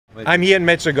I'm here in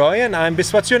Medjugorje and I'm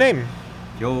with, what's your name?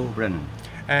 Joe Brennan.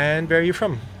 And where are you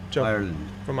from, Joe? Ireland.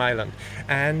 From Ireland.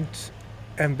 And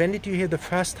when did you hear the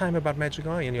first time about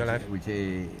Medjugorje in your life? We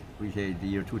say the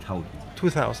year 2000.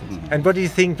 2000. And what do you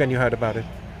think when you heard about it?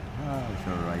 Oh,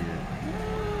 sure,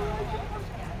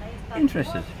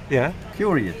 interested. Yeah?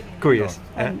 Curious. Curious. You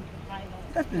know. And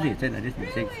that was it. Then I didn't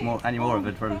think any more of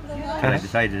it until I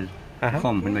decided to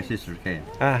come when my sister came.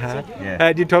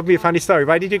 Yeah. You told me a funny story.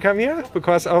 Why did you come here?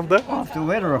 Because of the? Of the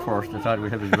weather, of course. I thought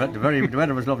the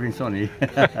weather was lovely and sunny.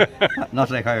 Not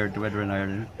like the weather in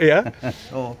Ireland. Yeah.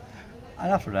 So,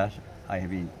 and after that, I have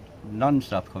been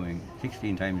non-stop coming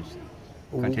 16 times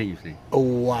continuously. Oh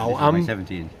wow! This is my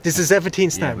 17th. This is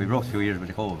 17th time. Yeah, we broke 2 years with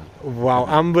the COVID. Wow,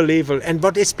 unbelievable! And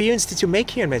what experience did you make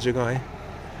here in Medjugorje?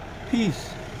 Peace.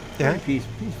 Yeah.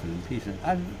 Peaceful,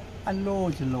 and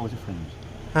loads and loads of friends.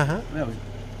 Well,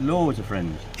 loads of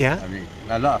friends. Yeah. I mean,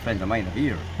 a lot of friends of mine are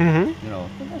here. You know.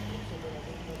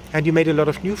 And you made a lot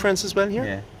of new friends as well here.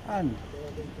 Yeah. And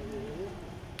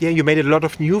yeah, you made a lot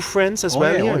of new friends as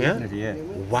well here. Definitely, yeah.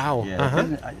 Wow.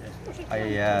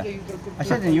 Yeah. I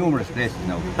said in numerous places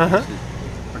now.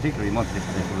 Particularly monthly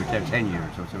places. We have 10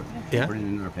 years or so. Yeah. We're in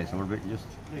another place, and we're just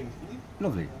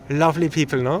lovely. Lovely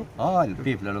people, no? Oh, the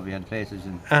people are lovely and places,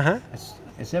 and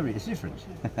it's different.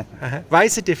 Why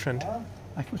is it different?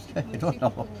 I don't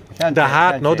know. The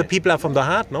heart, no? The people are from the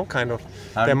heart, no? Kind of.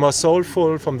 They're more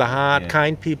soulful, from the heart,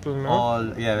 kind people, no?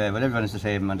 Well, everyone is the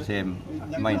same and the same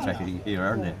mindset here,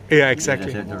 aren't they? Yeah,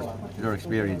 exactly. They're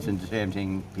experiencing the same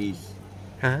thing, peace.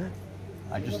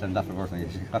 I just am that for personally.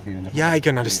 Yeah, I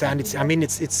can understand.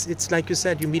 It's like you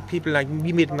said. You meet people like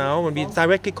we meet now, and we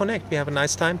directly connect. We have a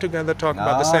nice time together, talk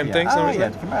about the same things.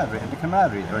 The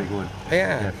camaraderie is very good.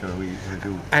 Yeah. Sure, we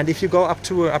do. And if you go up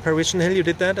to Apparition Hill, you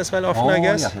did that as well often, I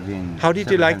guess. Yeah, I've been. How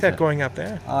did you like that going up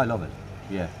there? Oh, I love it.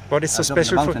 Yeah. What is so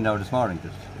special? I was up the mountain now this morning.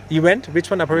 You went? Which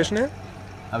one? Apparition Hill?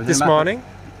 I was this morning.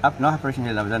 Not Apparition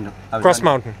Hill. I was Cross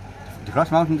Mountain. The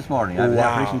Cross Mountain this morning. I was at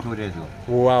Apparition 2 days ago.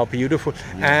 Wow, beautiful.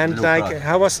 Yeah, and like,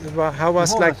 how was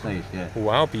like? Nice, yeah.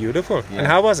 Wow, beautiful. Yeah. And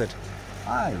how was it?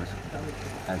 It was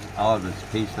as always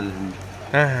peaceful and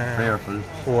prayerful.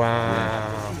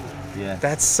 Wow. Yeah.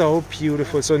 That's so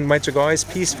beautiful. So Medjugorje is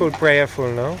peaceful,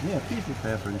 prayerful, no? Yeah, peaceful,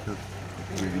 prayerful.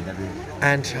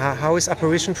 And how is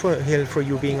Apparition Hill for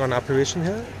you, being on Apparition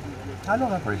Hill? I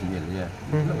love Apparition Hill. Yeah.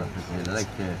 I love Apparition Hill.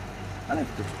 I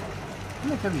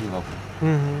like everything about it.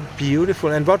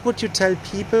 Beautiful. And what would you tell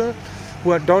people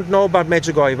who don't know about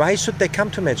Medjugorje? Why should they come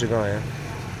to Medjugorje?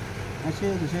 I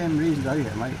say the same reasons I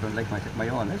have. My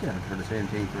own. I say for the same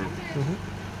thing.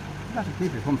 A lot of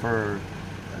people come for.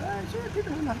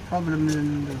 People have not a problem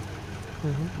in.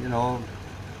 You know,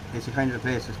 it's a kind of a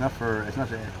place. It's not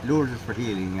Lourdes is for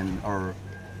healing or.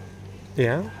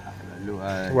 Yeah.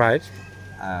 Right.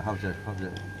 How's it?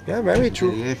 Yeah, very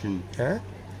true. Yeah.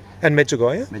 And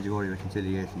Medjugorje? Medjugorje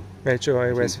reconciliation.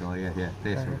 Medjugorje reconciliation. Yeah.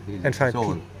 Place for healing and the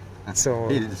soul. Soul.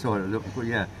 Heal the soul.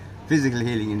 Yeah. Physical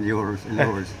healing in yours, and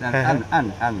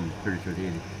spiritual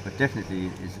healing. But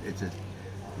definitely, it's a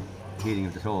healing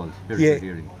of the soul, spiritual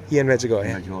healing. Here in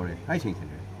Medjugorje. Medjugorje, I think.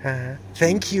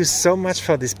 Thank you so much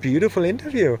for this beautiful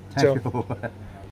interview, Joe. Thank you.